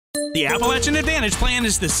The Appalachian Advantage plan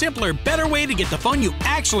is the simpler, better way to get the phone you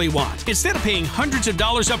actually want. Instead of paying hundreds of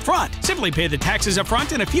dollars up front, simply pay the taxes up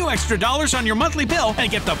front and a few extra dollars on your monthly bill and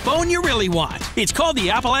get the phone you really want. It's called the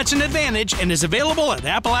Appalachian Advantage and is available at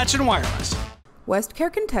Appalachian Wireless.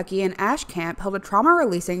 WestCare Kentucky and Ashcamp held a trauma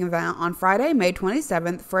releasing event on Friday, May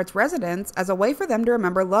 27th for its residents as a way for them to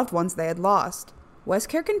remember loved ones they had lost.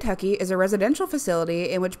 WestCare Kentucky is a residential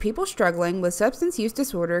facility in which people struggling with substance use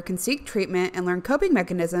disorder can seek treatment and learn coping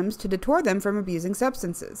mechanisms to deter them from abusing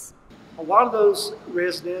substances. A lot of those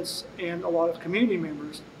residents and a lot of community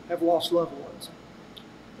members have lost loved ones.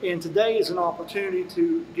 And today is an opportunity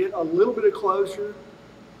to get a little bit of closure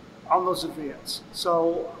on those events.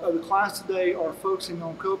 So the clients today are focusing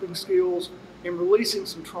on coping skills and releasing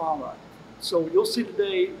some trauma. So you'll see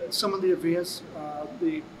today some of the events.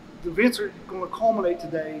 The events are going to culminate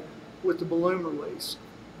today with the balloon release.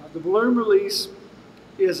 The balloon release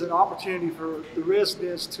is an opportunity for the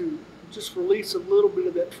residents to just release a little bit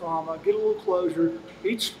of that trauma, get a little closure.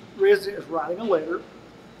 Each resident is writing a letter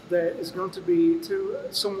that is going to be to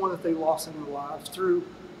someone that they lost in their lives through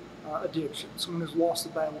addiction, someone who's lost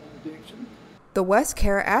the battle of addiction. The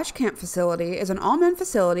WestCare Ashcamp facility is an all-men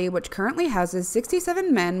facility which currently houses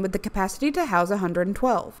 67 men with the capacity to house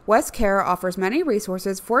 112. WestCare offers many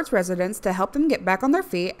resources for its residents to help them get back on their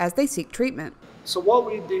feet as they seek treatment. So what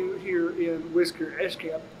we do here in WestCare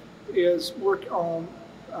Ashcamp is work on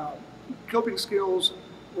coping skills,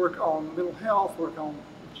 work on mental health, work on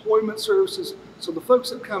employment services. So the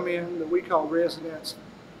folks that come in that we call residents,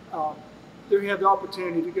 they have the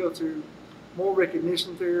opportunity to go through more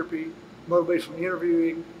recognition therapy, motivational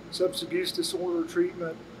interviewing, substance abuse disorder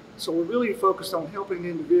treatment. So we're really focused on helping the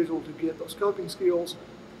individual to get those coping skills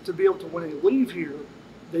to be able to, when they leave here,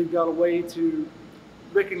 they've got a way to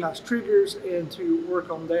recognize triggers and to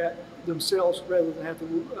work on that themselves rather than have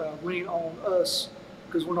to lean on us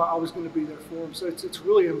because we're not always going to be there for them. So it's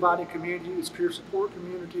really an inviting community, it's peer support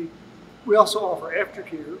community. We also offer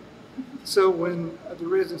aftercare. So when the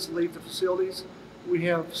residents leave the facilities, we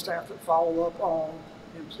have staff that follow up on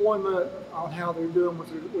employment, on how they're doing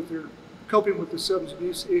with their coping with the substance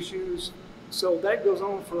abuse issues. So that goes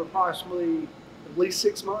on for approximately at least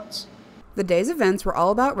 6 months. The day's events were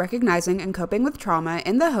all about recognizing and coping with trauma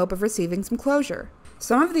in the hope of receiving some closure.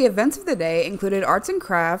 Some of the events of the day included arts and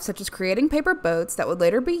crafts such as creating paper boats that would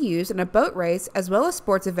later be used in a boat race, as well as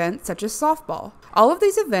sports events such as softball. All of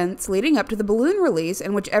these events leading up to the balloon release,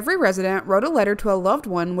 in which every resident wrote a letter to a loved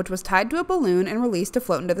one which was tied to a balloon and released to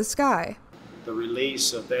float into the sky. The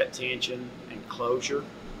release of that tension and closure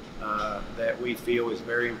that we feel is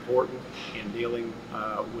very important in dealing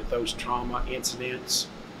with those trauma incidents.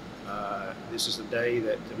 This is the day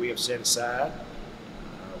that we have set aside.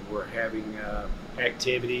 We're having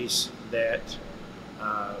activities that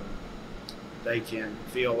they can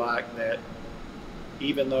feel like that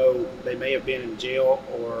even though they may have been in jail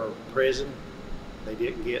or prison, they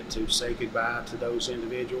didn't get to say goodbye to those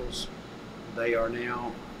individuals. They are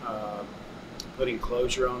now putting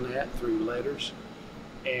closure on that through letters.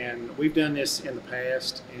 And we've done this in the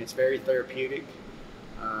past, and it's very therapeutic.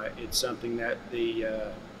 It's something that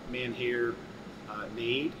the men here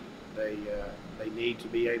need. They need to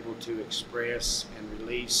be able to express and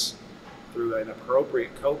release through an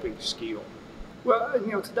appropriate coping skill. Well,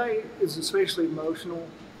 today is especially emotional.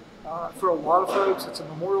 For a lot of folks, it's a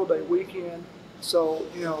Memorial Day weekend. So,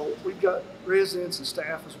 we've got residents and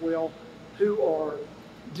staff as well who are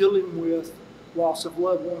dealing with loss of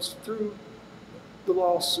loved ones through the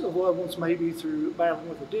loss of loved ones, maybe through battling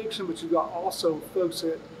with addiction, but you've got also folks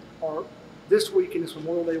that are this weekend, it's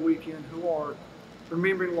Memorial Day weekend, who are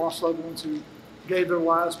remembering lost loved ones who gave their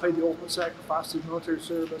lives, paid the ultimate sacrifice through military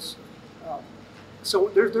service. So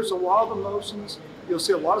there's a lot of emotions. You'll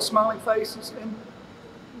see a lot of smiling faces,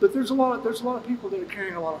 but there's a lot of people that are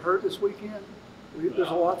carrying a lot of hurt this weekend. There's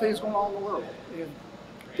a lot of things going on in the world, and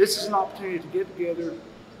this is an opportunity to get together,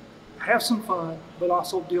 have some fun, but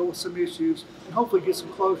also deal with some issues, and hopefully get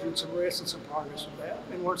some closure and some rest and some progress from that,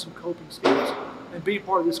 and learn some coping skills, and be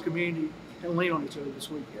part of this community and lean on each other this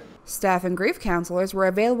weekend. Staff and grief counselors were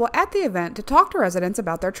available at the event to talk to residents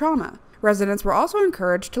about their trauma. Residents were also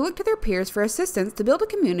encouraged to look to their peers for assistance to build a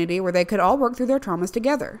community where they could all work through their traumas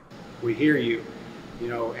together. We hear you,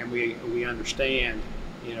 and we understand,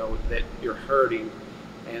 that you're hurting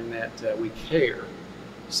and that we care.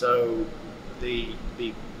 So the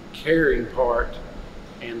caring part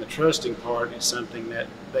and the trusting part is something that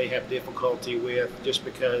they have difficulty with just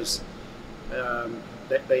because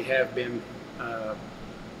that they have been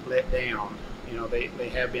let down. They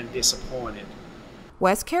have been disappointed.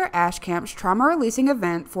 WestCare Ashcamp's trauma releasing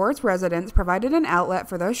event for its residents provided an outlet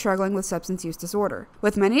for those struggling with substance use disorder.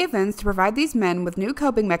 With many events to provide these men with new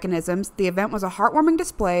coping mechanisms, the event was a heartwarming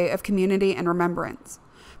display of community and remembrance.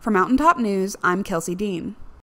 For Mountaintop News, I'm Kelsey Dean.